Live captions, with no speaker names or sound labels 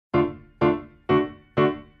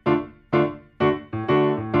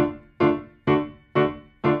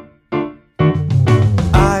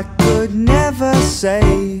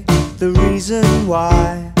say the reason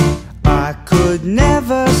why I could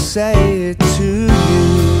never say it to you.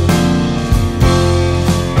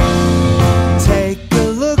 Take a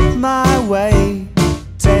look my way,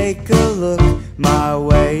 take a look my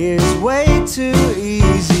way is way too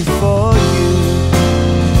easy for you.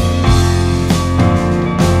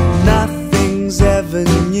 Nothing's ever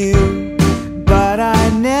new, but I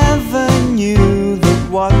never knew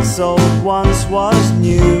that what's old once was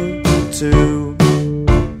new too.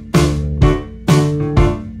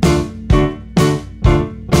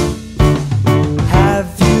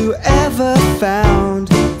 Have you ever found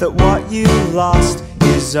that what you lost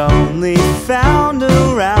is only found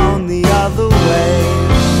around the other way?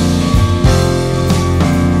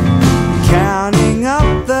 Counting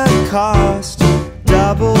up the cost,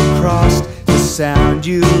 double-crossed, the sound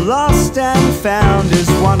you lost and found is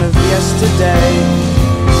one of yesterday.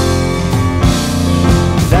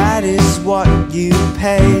 That is what you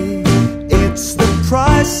pay. It's the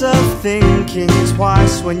price of thinking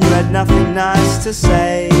twice when you had nothing nice to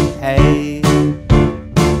say. Hey,